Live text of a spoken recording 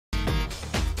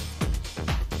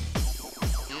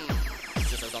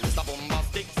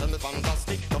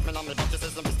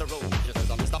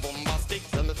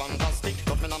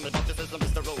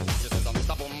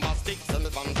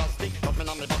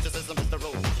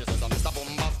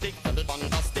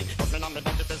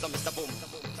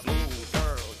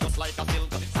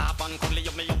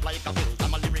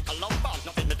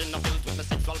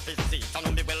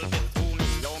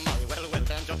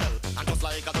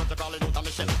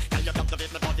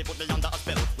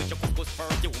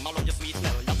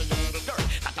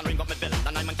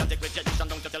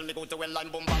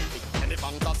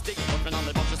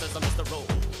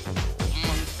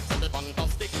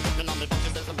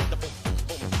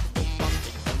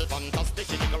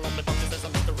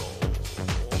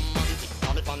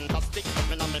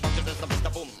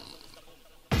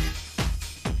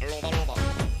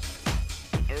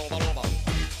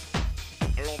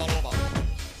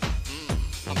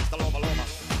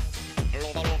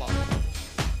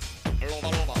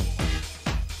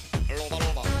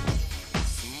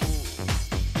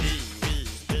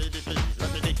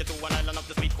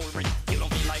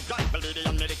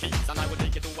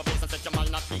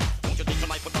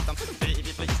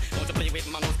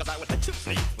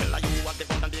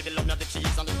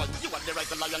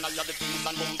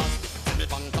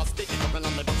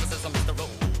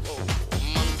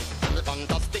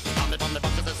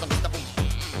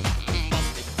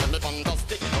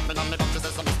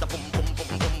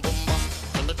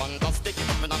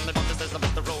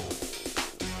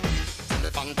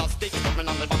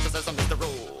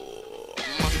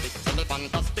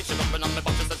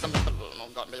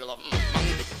got me love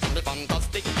romantic, something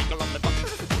fantastic, people love me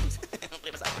fantastic,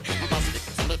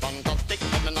 something fantastic,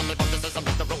 women on me fantastic,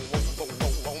 something romantic.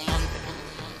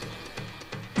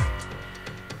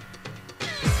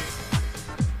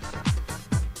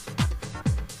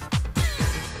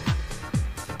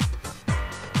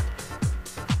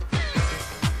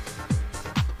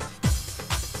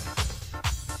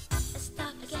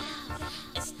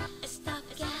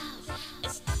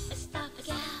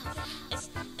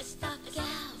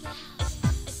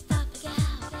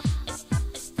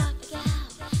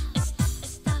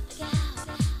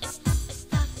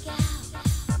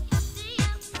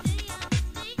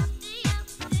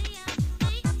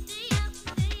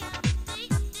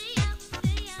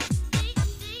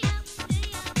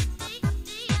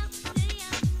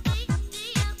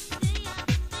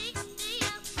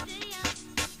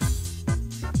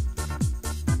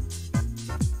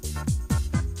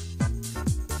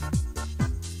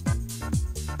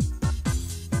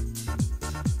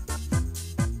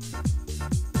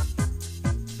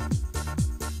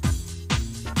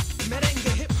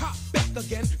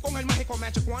 Con el mágico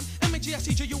Magic One,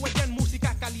 MGSCGU again,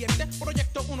 música caliente.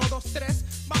 Proyecto 1, 2, 3,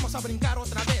 vamos a brincar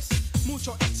otra vez.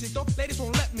 Mucho éxito, ladies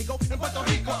won't let me go. En Puerto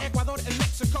Rico, Ecuador, en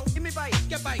México. ¿Y mi país?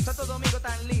 ¿Qué país? Santo Domingo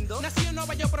tan lindo. Nací en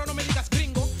Nueva York, pero no me digas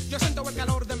gringo. Yo siento el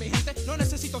calor de mi gente. No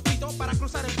necesito Tito para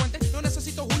cruzar el puente. No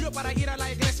necesito Julio para ir a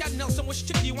la iglesia. Nelson, which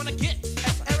chick do you wanna get?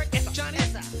 Eric, Johnny,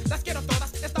 las quiero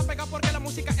todas. Está pegada porque la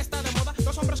música está de moda.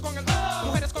 Los hombres con el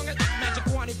mujeres con el Magic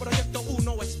One y Proyecto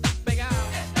 1 está pegado.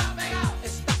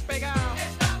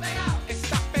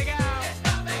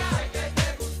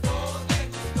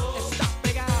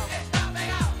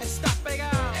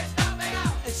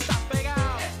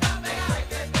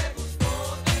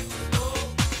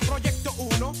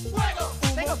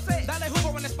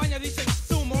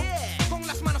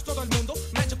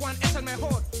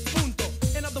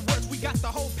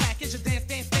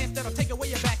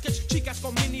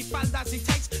 Y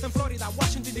tights en Florida,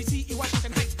 Washington DC y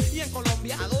Washington Heights. Y en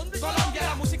Colombia, ¿a dónde? Colombia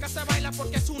la música se baila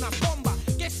porque es una bomba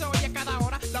que se oye a cada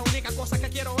hora. La única cosa que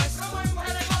quiero es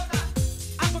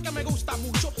algo que me gusta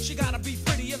mucho. She gotta be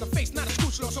pretty in the face, not a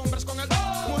scooch. Los hombres con el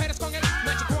mujeres con el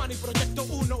Magic One y Proyecto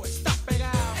 1 está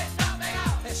pegado. Está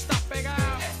pegado. Está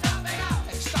pegado. Está pegado.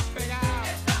 Está pegado.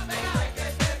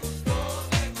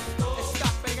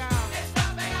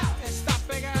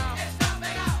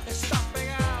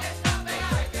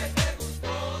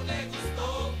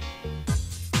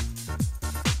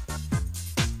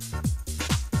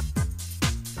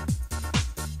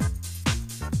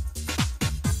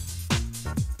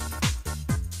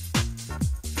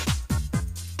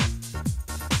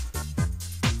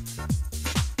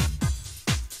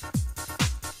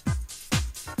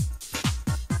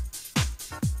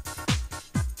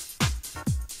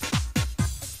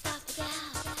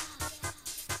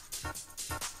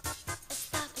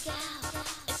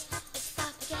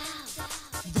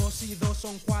 Y 2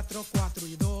 son 4, 4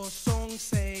 y 2 son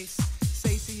 6,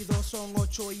 6 y 2 son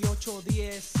 8 y 8,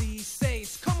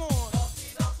 16. Come on. 2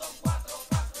 y 2 son 4,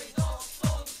 4 y 2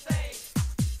 son 6,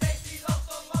 6 y 2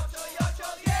 son 8 y 8,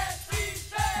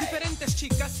 16. Diferentes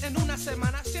chicas en una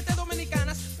semana, 7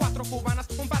 dominicanas, 4 cubanas,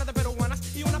 un par de peruanas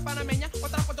y una panameña,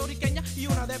 otra puertorriqueña y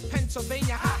una de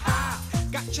Pennsylvania. Ha ha.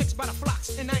 Got chicks by the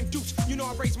flocks and 9 dukes. You know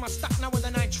I raise my stock now with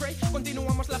the 9 tray.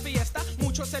 Continuamos la fiesta,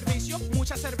 mucho servicio,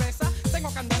 mucha cerveza. Tengo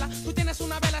candela, tú tienes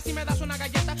una vela. Si me das una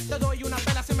galleta, te doy una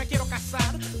vela. Si me quiero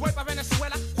casar, voy pa'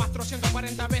 Venezuela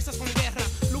 440 veces con guerra.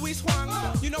 Luis Juan,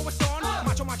 you know what's on.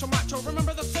 Macho, macho, macho,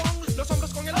 remember the song. Los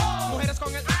hombres con el, mujeres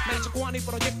con el Magic One y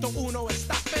Proyecto 1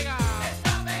 está pegado.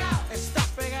 Está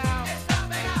pegado. Está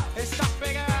pegado. Está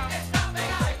pegado. Está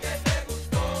pegado.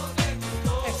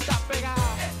 Está pegado,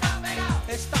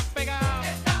 está pegado,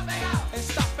 está pegado,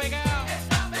 está pegado, está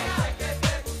pegado,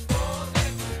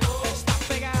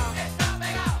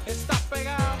 está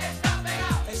pegado, está pegado,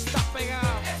 está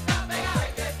pegado,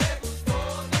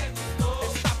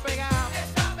 está pegado,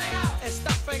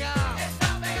 está pegado, está pegado, está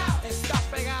pegado, está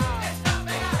pegado.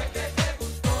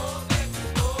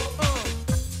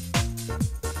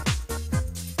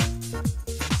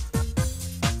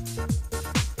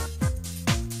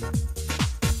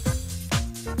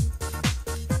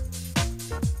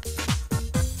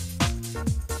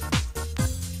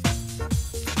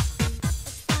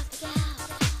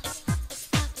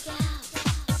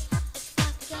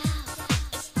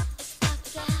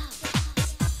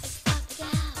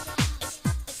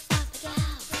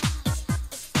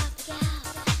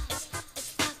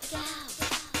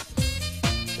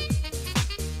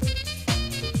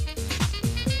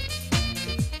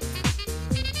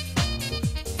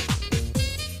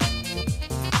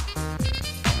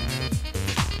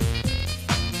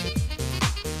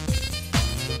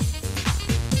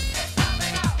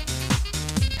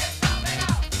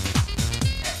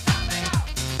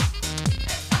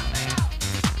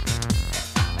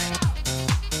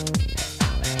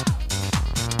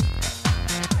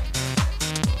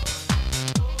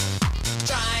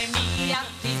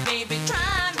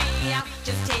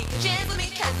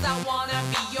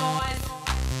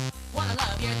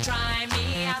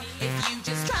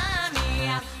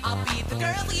 be the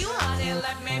girl for you, honey.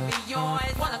 Let me be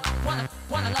yours.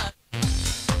 Wanna love.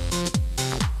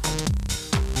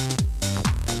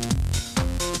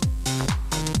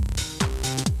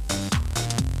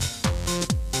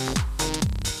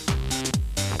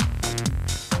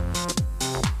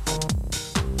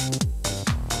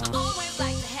 I always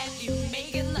like to have you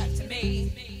making love to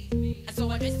me, and so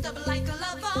I dressed up like a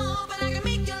lover, but I can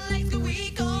make your legs go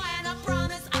weak, and I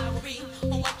promise I will be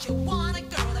what you want a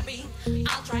girl to be.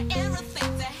 I'll try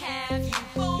everything to have you,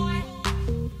 boy.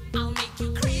 I'll make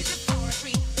you crazy.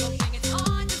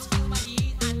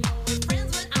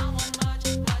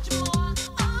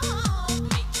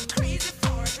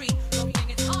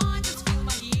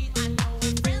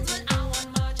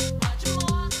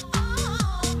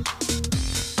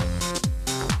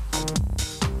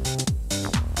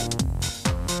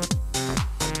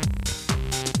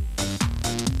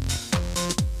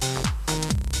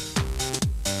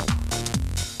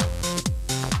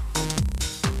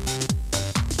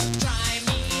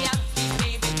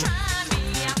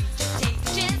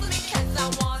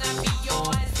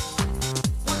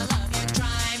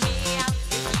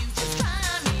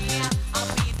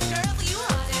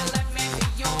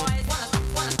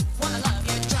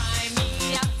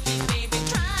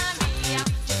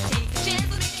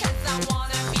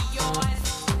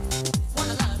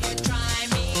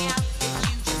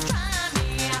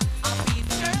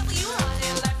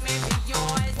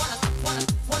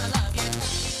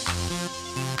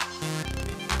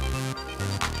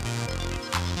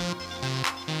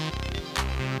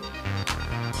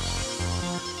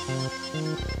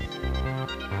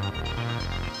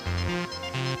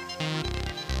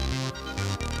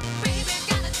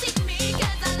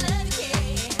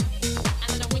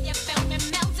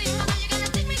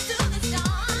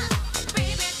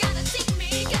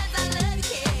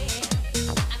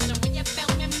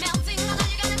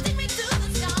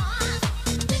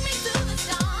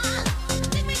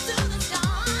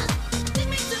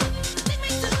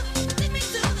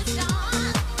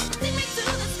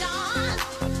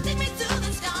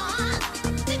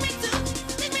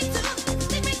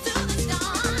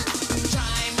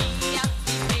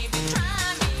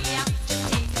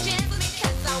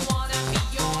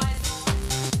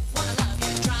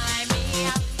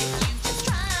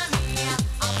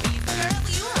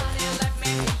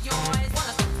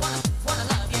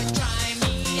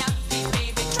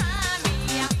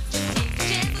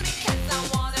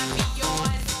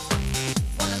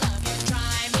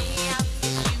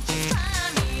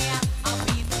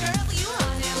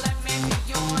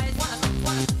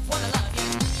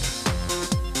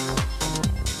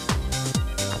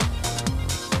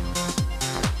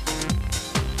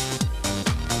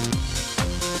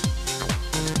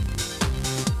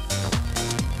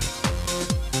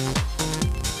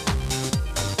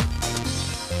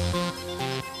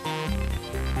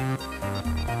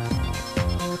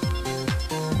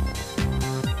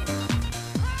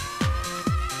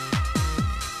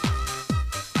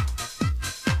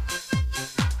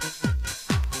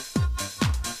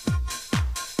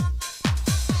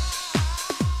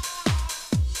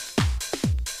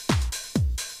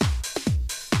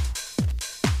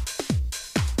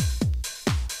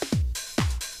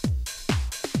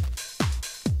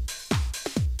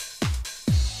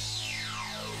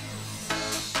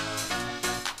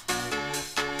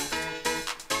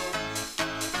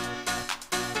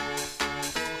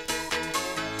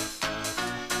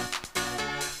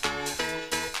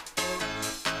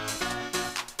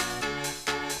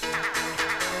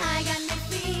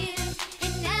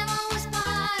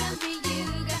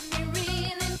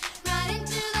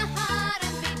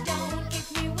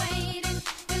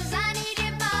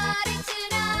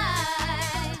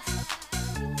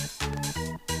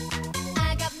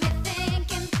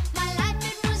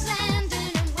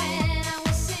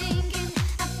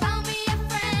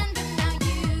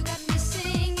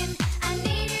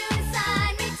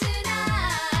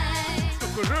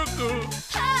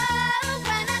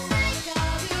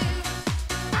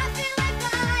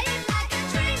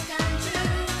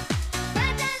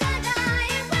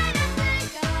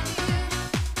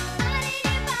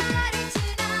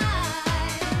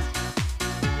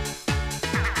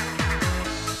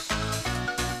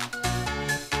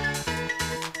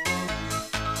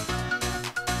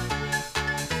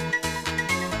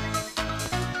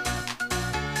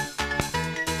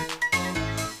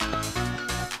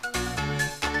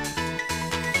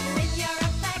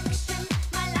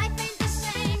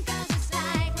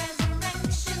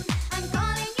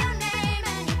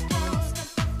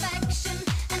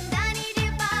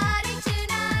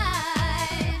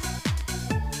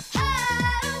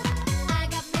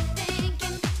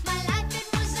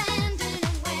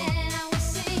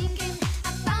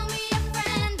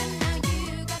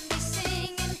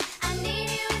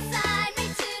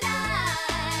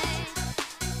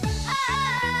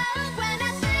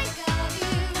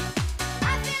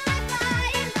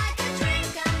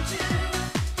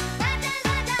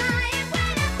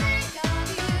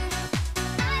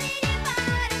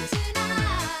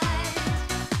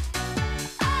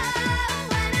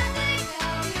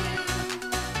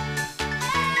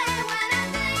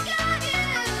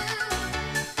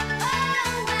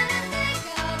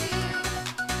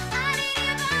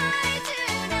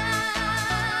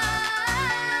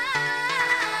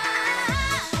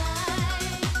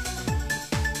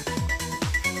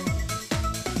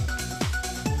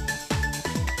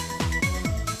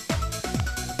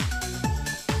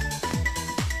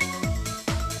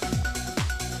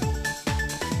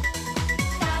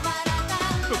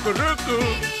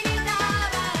 Cucurucu.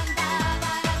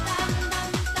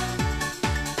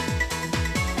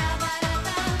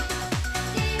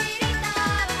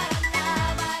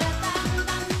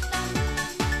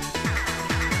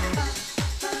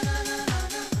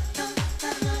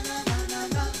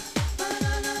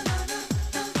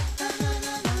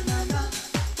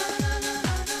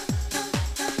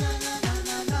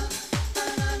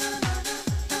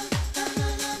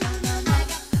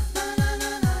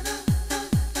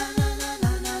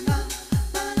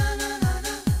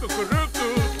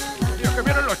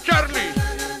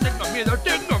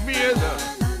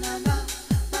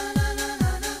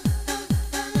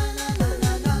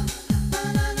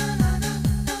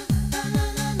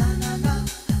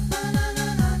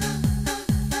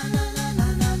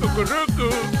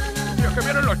 Dios, que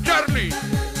vieron los Charlie.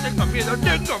 Tengo miedo,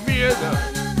 tengo miedo.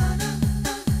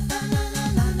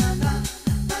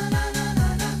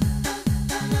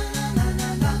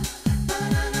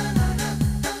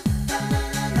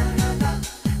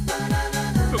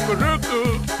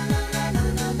 Cucurucu.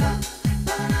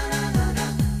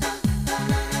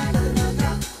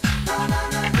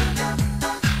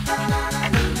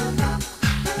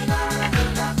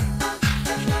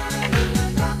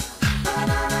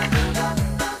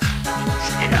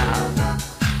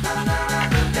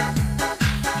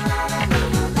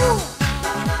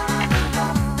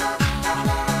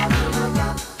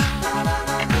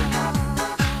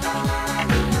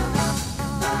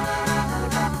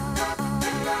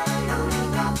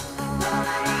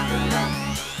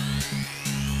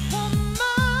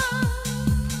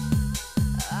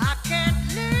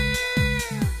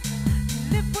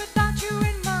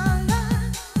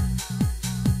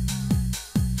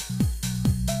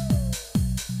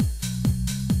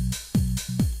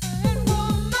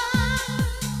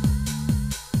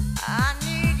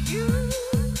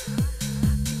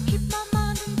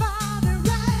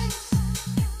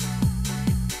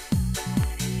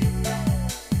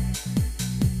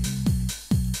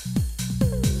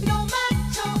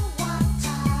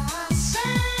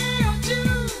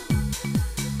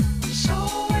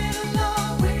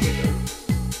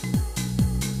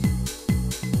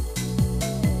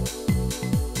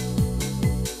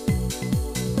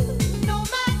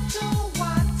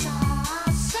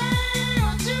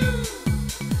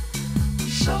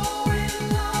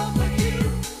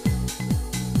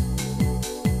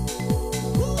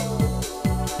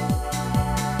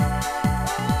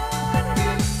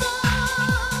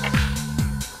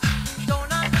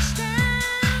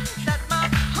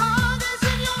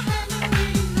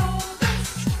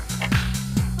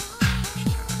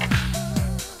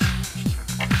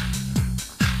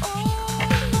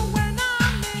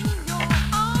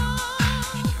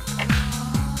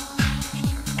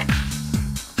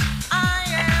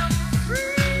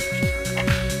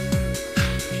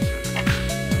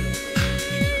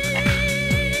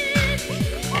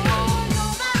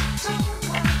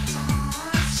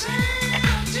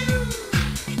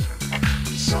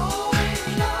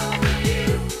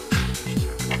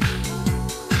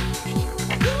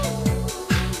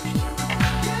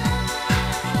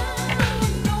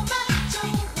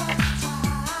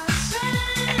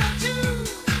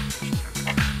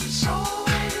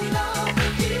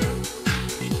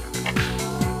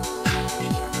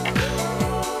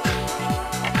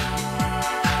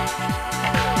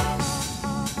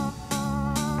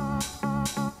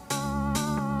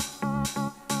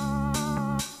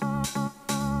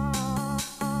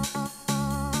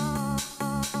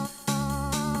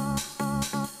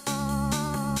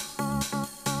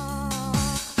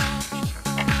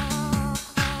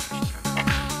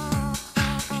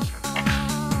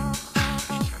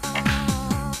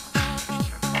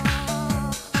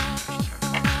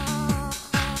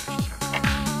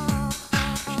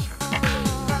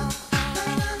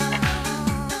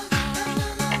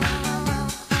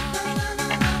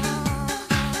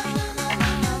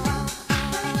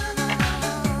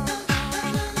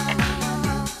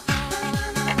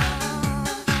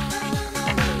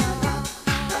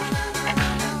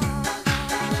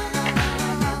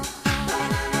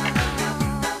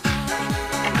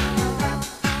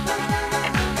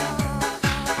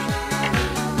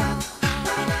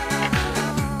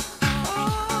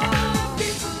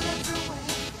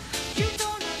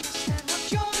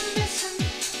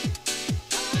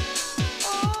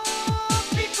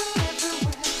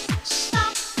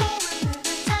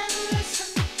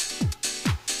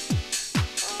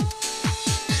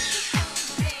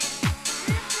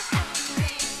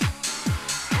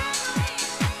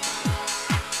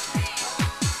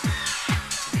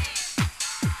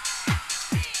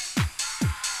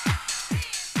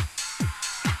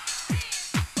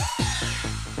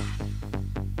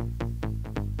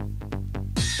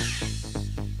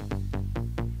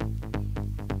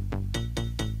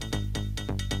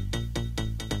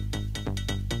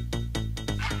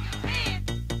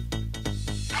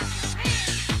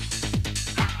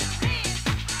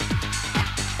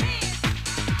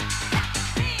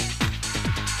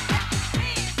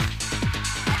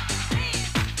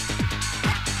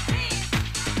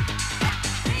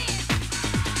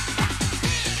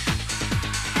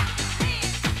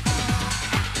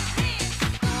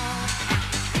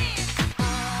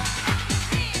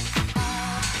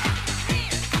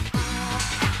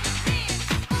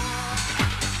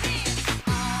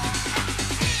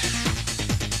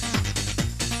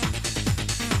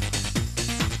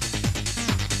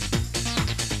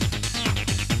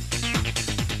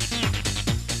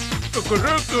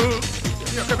 cucurrucu.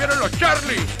 Dios, que vienen los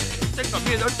Charlie. Tengo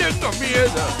miedo, tengo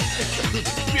miedo.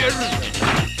 Mierda.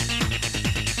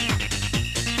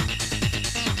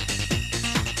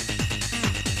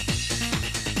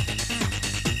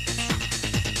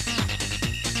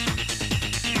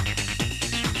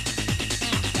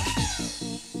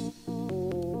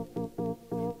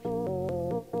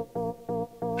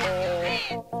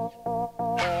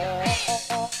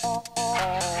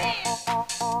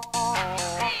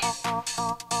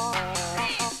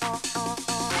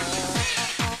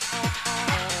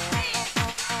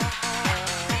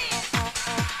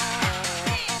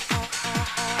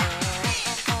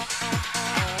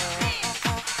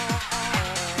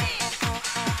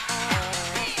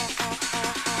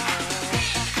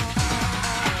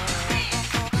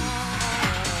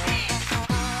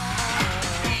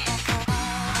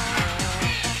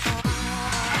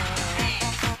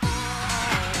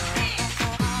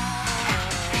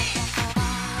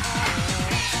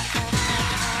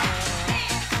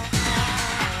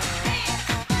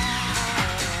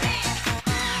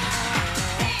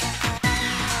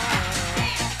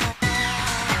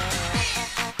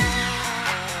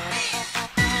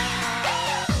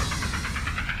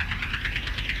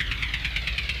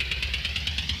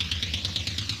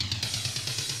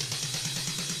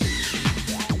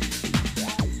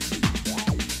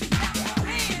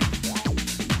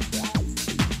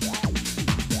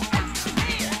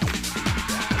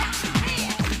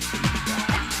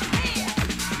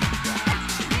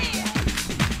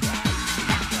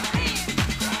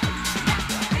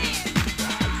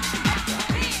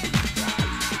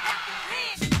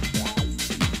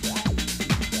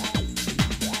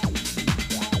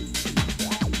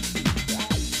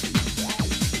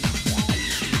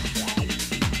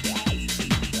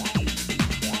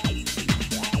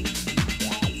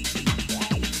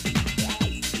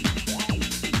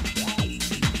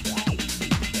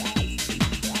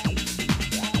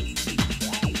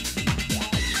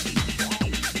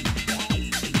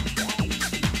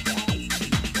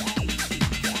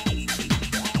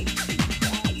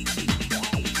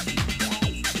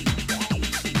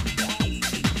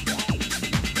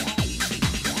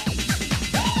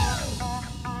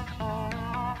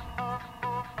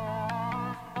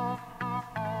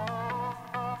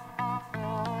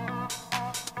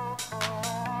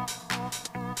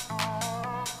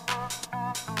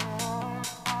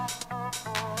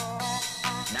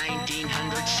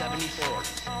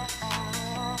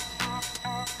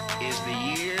 Is the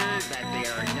year that they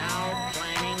are now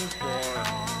planning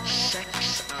for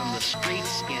sex on the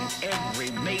streets in every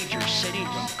major city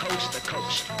from coast to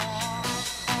coast.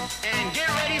 And get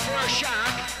ready for a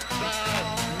shock,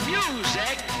 the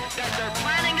music that they're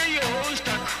planning to use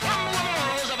to crumble the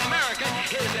morals of America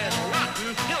is this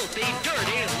rotten, filthy,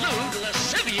 dirty, lewd,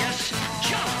 lascivious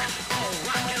junk called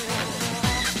rock and roll.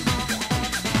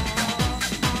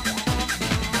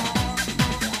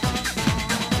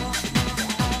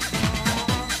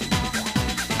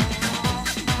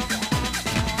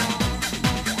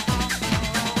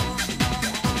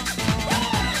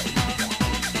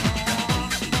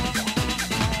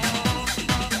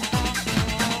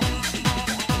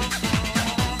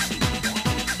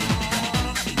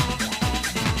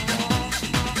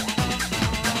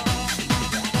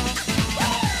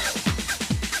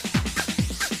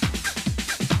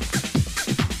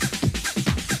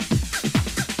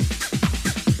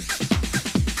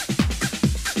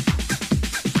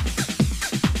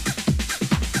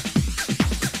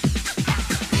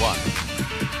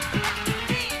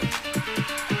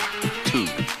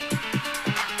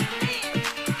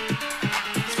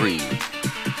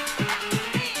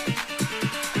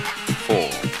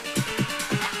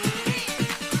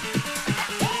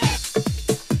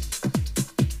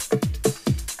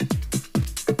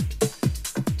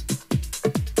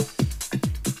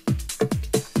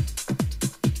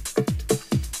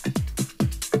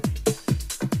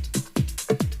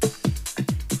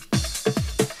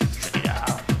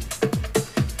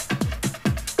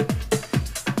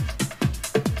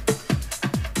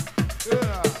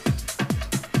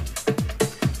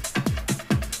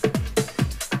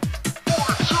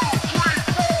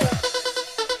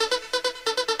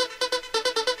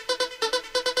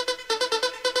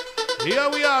 Here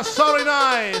we are, Saturday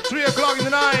night, 3 o'clock in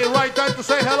the night, right time to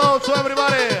say hello to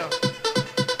everybody.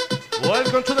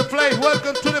 Welcome to the place,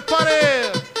 welcome to the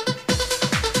party.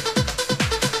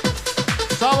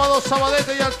 Sábado,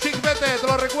 sabadete y al chic vete, te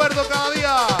lo recuerdo cada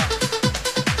día.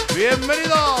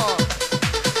 Bienvenido.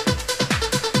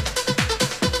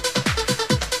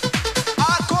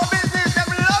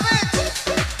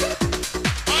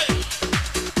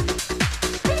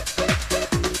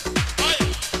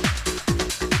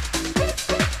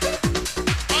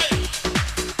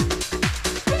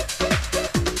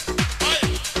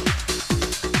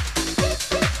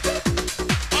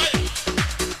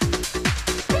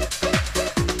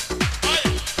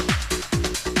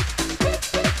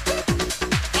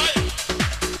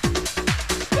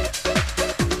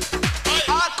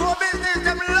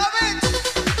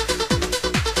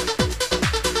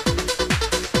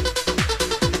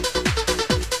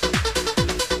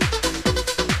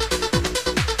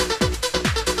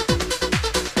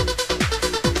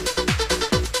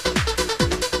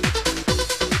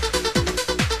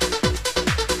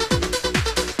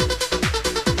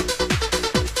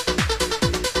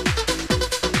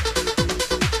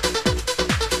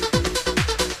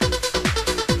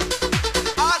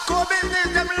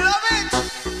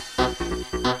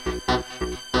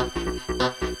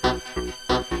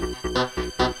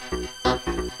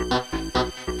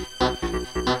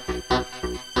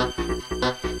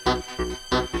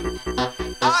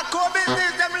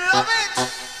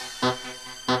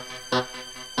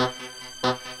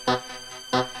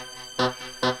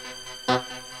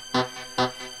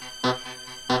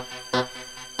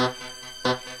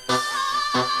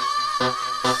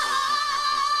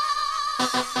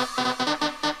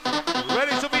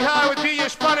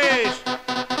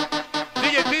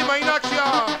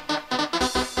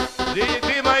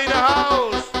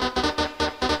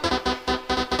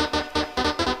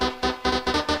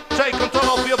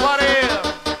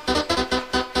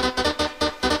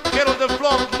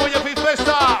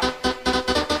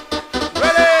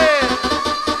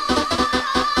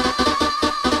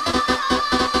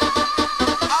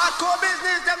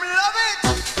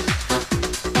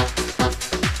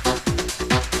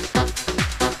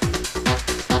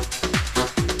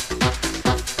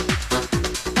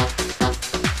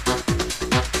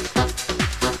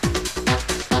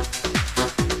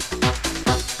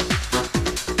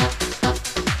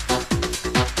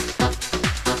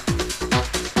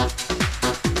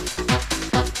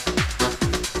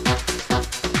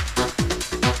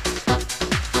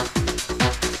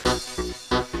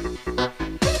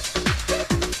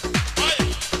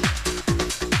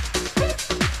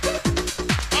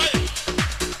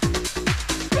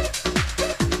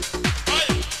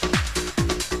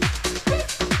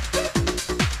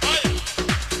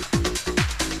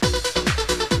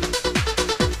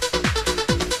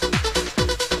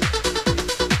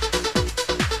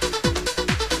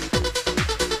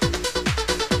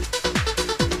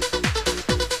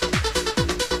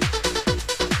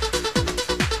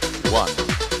 1,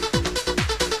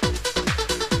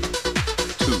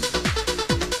 2,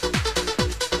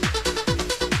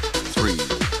 3,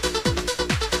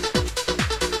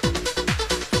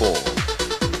 4.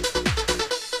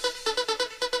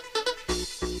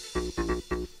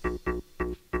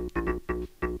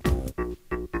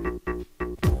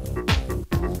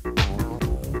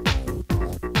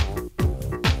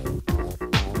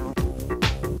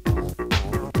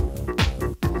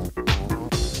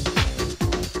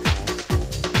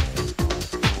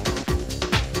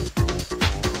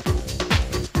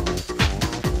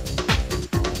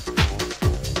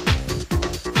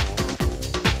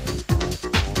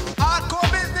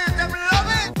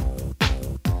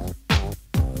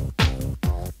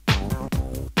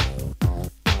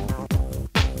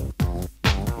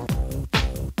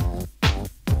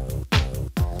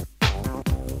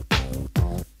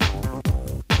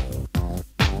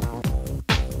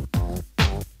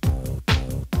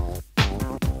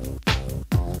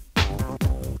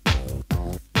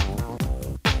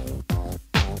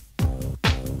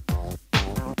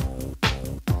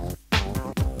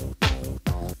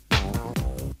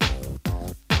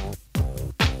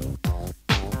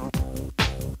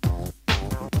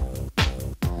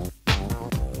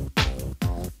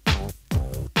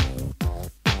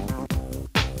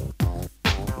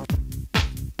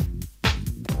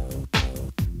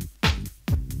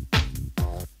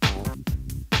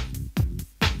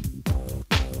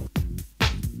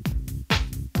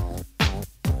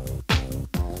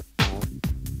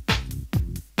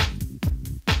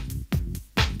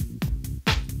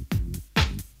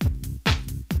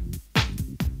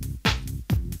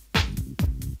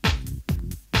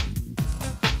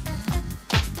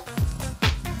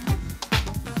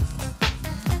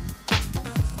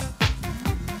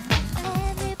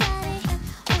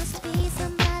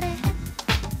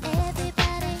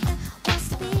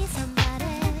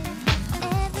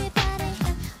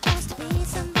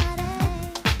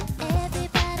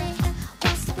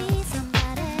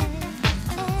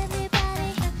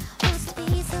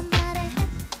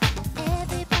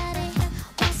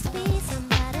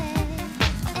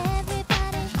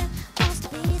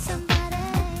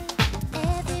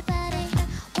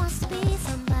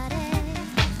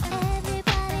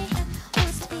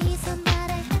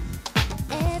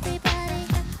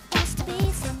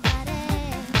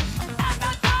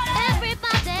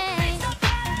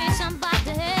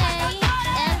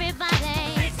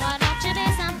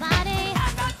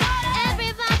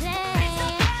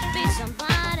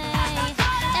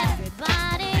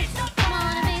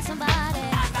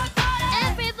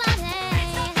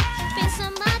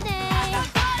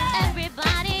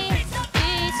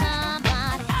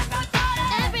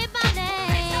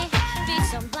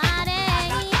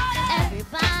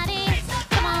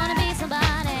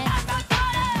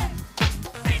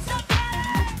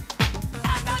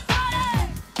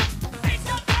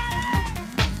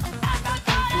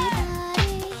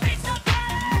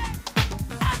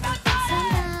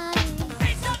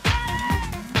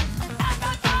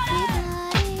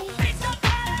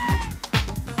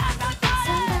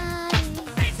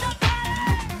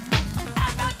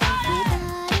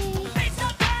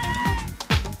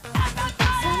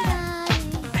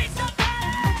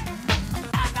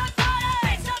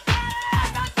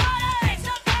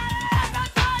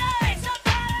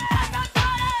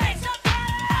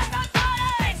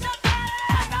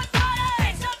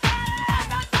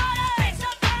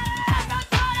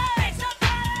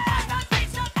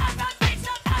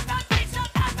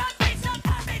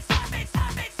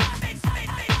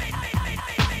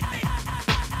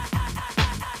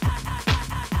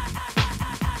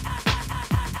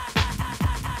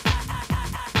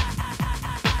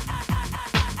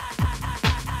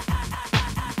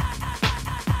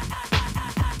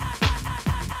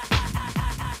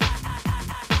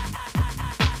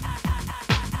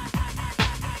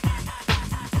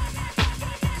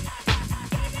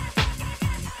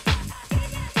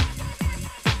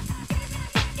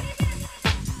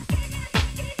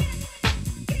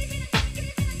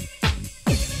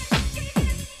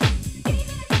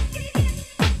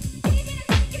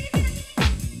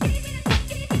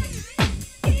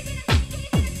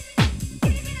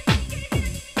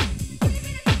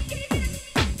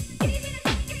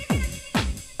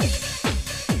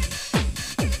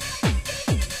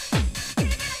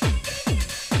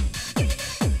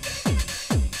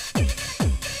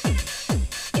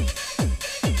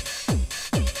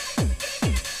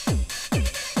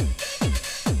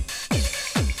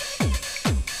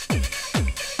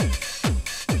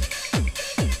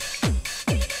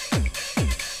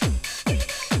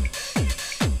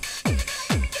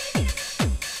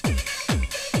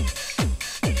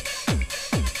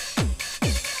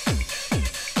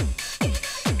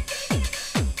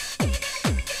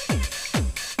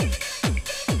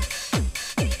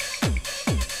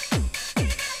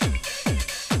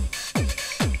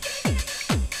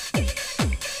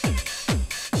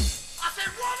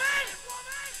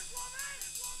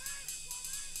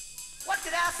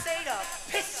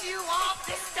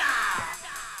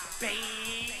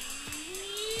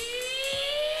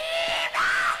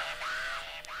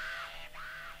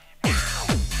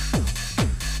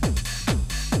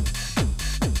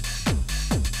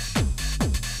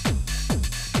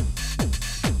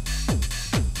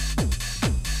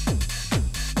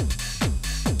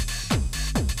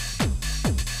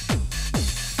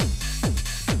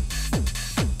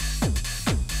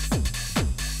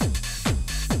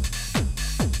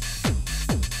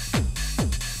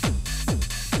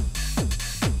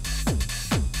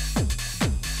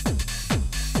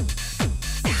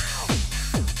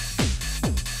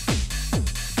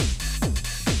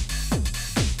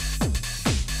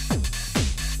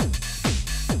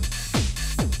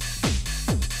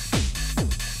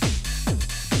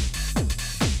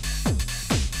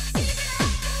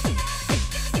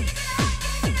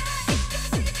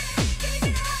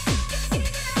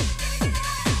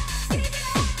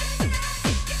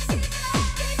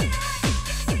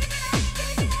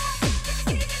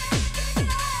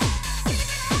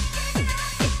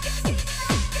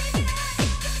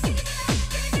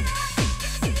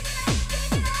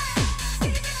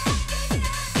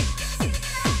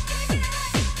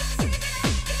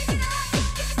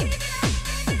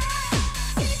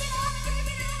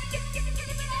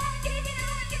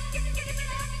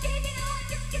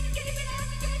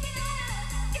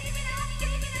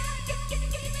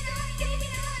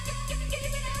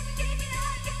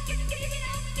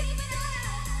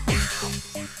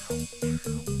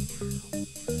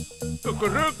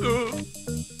 Correcto.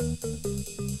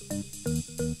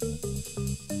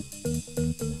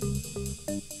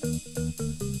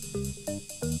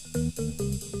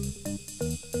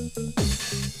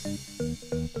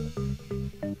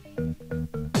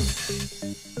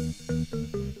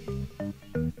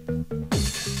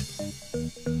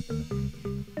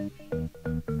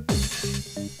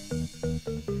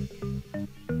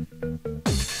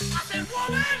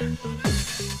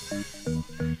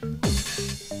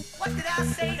 What did I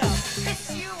say to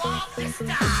piss you off this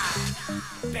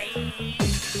time, baby?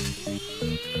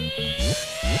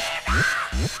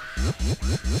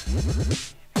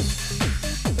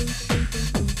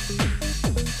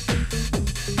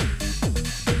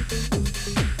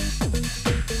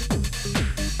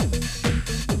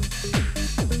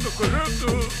 Correcto.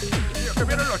 Ya que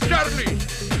vienen los Charlie.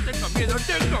 Tengo miedo,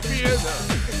 tengo miedo.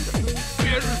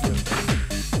 Mierda.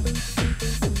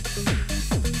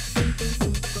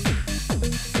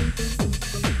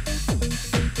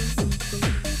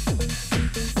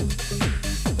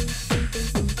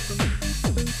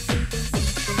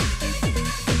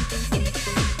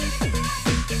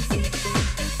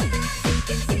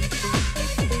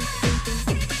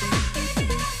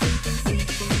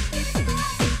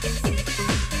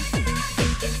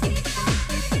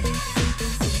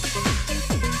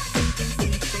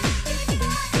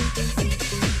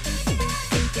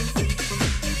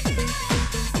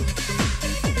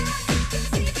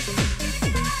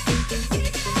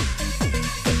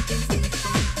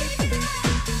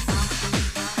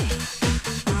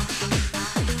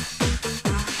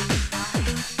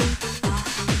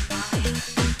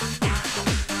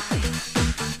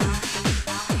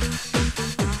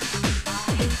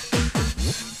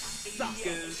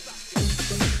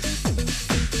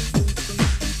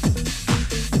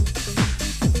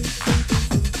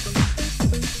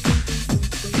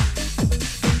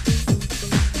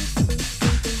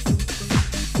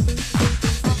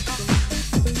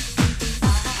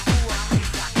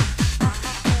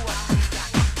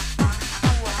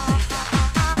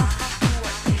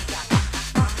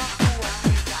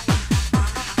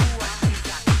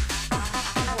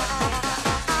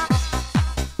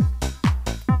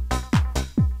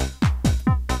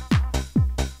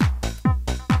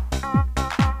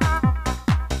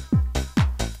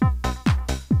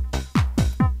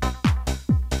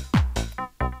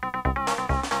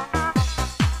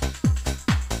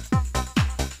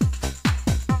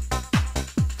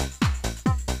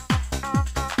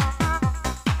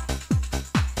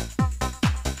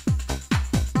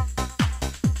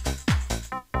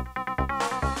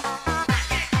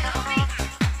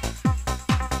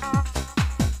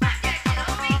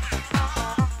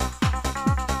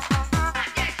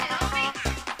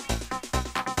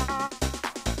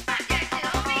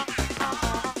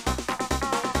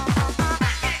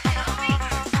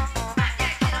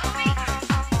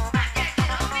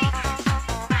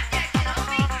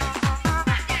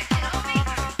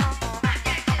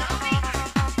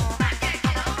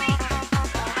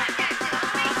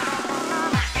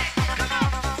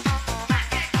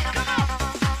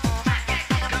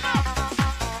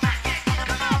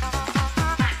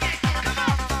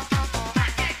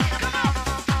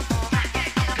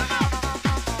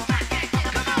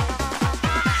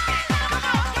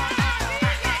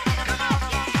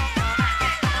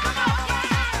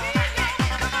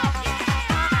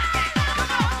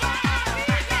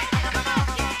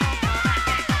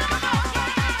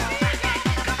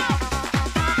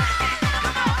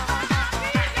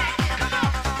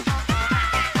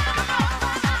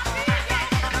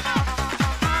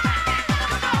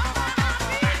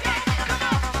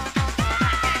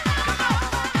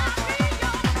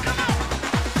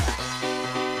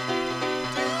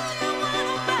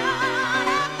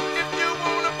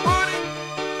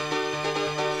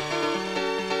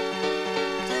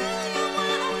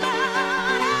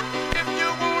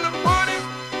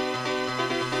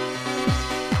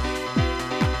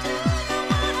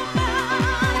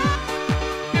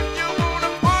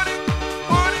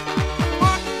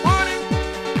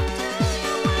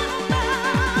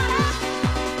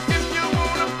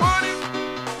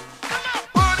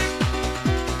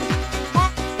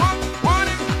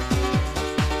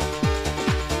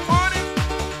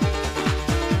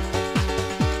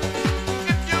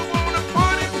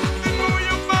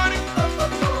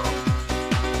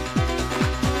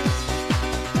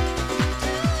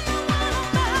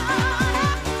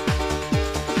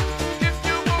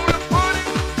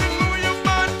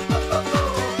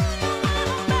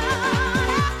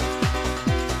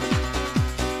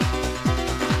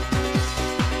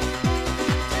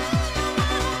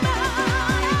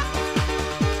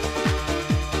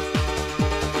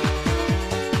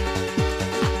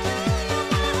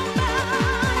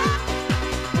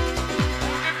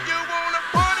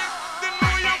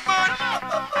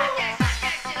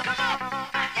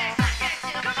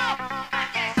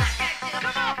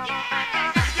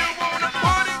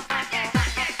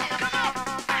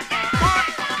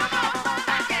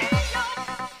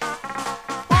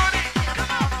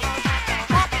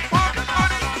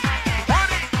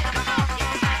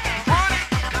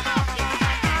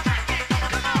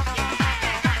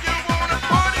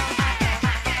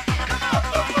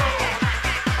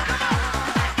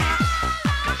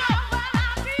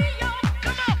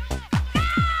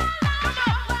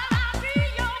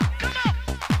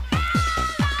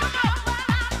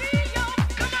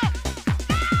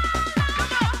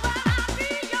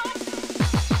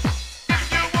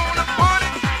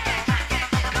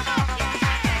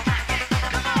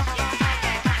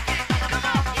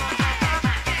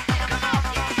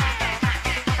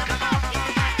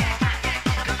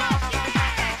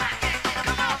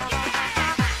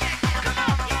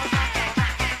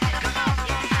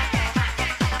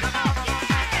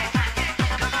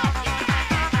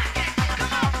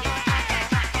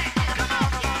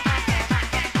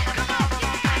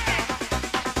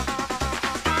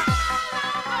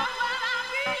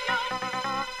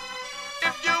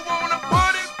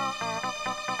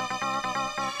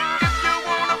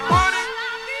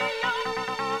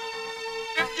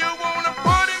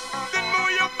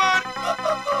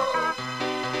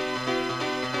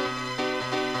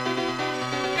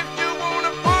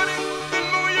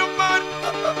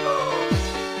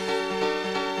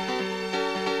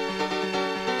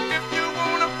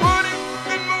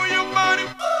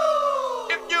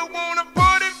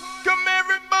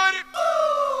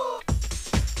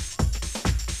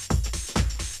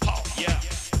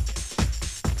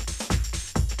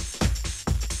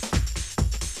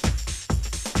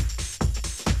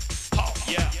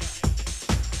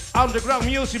 Underground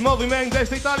Music Movement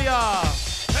desde Italia.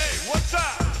 Hey, what's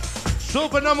up?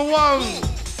 Super number one.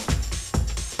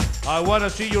 I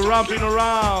wanna see you ramping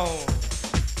around.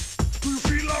 Do you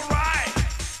feel alright?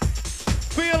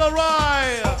 Feel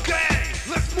alright. Okay,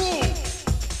 let's move.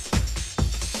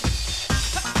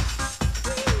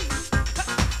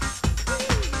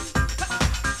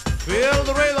 Feel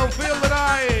the rhythm, feel the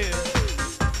night.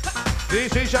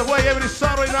 This is your way every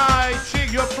Saturday night.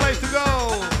 Chic, your place to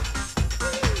go.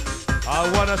 I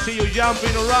wanna see you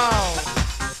jumping around.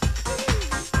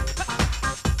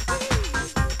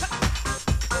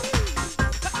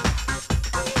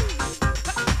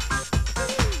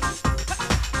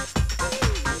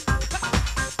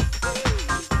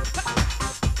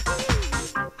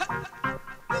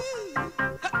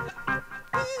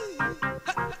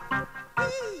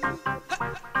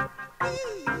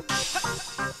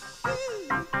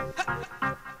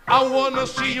 I wanna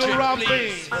see you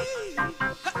ramping.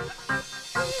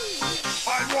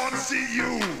 I wanna see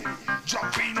you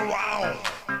jumping around.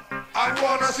 I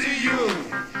wanna see you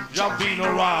Jumping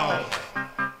around.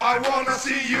 I wanna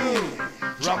see you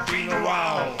jumping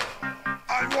around.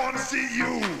 I wanna see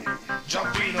you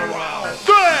jumping around.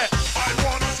 Do it! I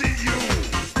wanna see you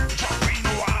jumping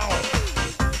around.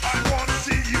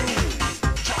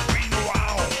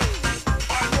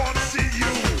 I wanna see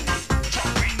you jumping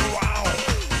around.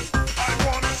 I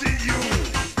wanna see you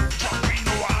jumping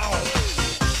around.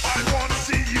 I wanna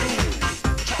see you jumping around. I wanna see you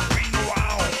jumping around. I wanna see you jumping around.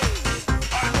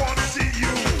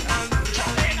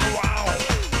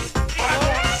 I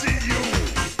wanna see you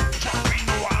jumping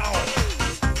around.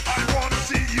 I wanna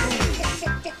see you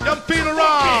Jumping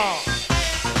around.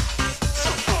 so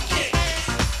funky,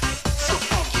 so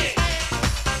funky,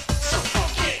 so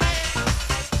funky,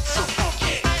 so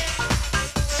funky,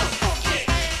 so funky,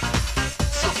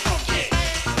 so funky,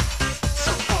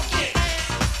 so funky,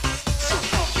 so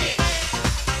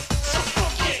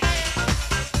funky,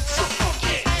 so funky,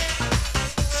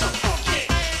 so funky,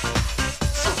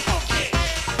 so funky,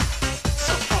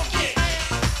 so funky, so funky,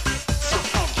 so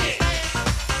funky,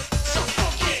 so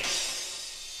funky,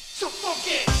 so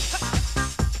funky.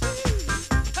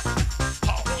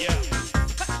 Oh yeah.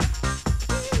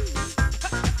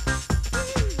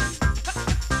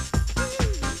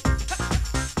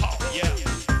 Oh yeah.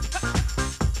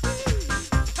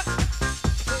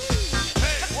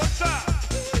 Hey, what's up?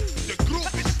 The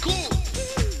group is cool.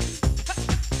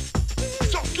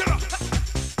 So get up.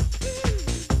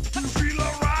 You feel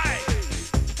alright?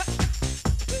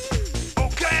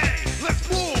 Okay, let's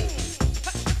move.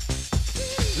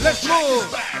 Let's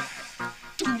move. Back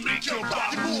to make your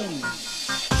body move.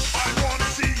 I wanna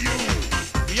see you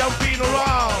Jumping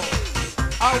around.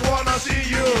 I wanna see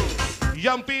you.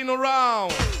 Jumping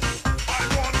around. I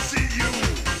wanna see you.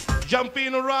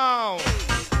 Jumping around.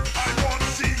 I wanna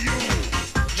see you.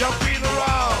 Jumping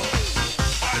around.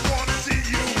 I wanna see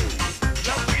you.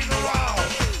 Jumping around.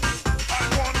 I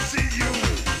wanna see you.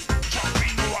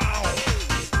 Jumping around.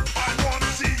 I wanna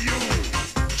see you.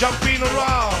 Jumping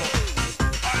around.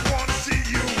 I wanna see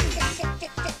you.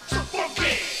 So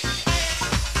funky.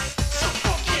 So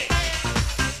funky.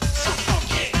 So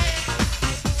funky.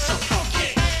 So funky. So funky.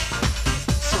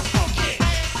 So funky.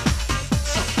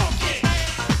 So funky.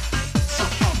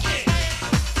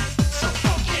 So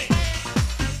funky.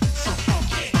 So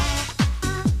funky.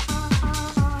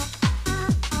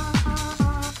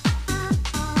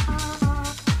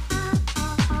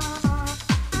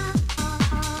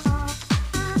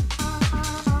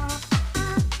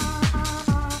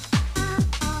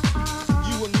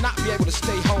 You will not be able to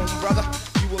stay home, brother.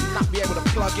 You will not be able to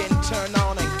plug in, turn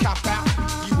on, and cop out.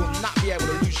 You will not be able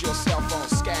to lose yourself on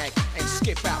Skag and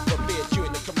skip out for beer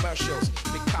during the commercials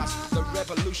because the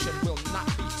revolution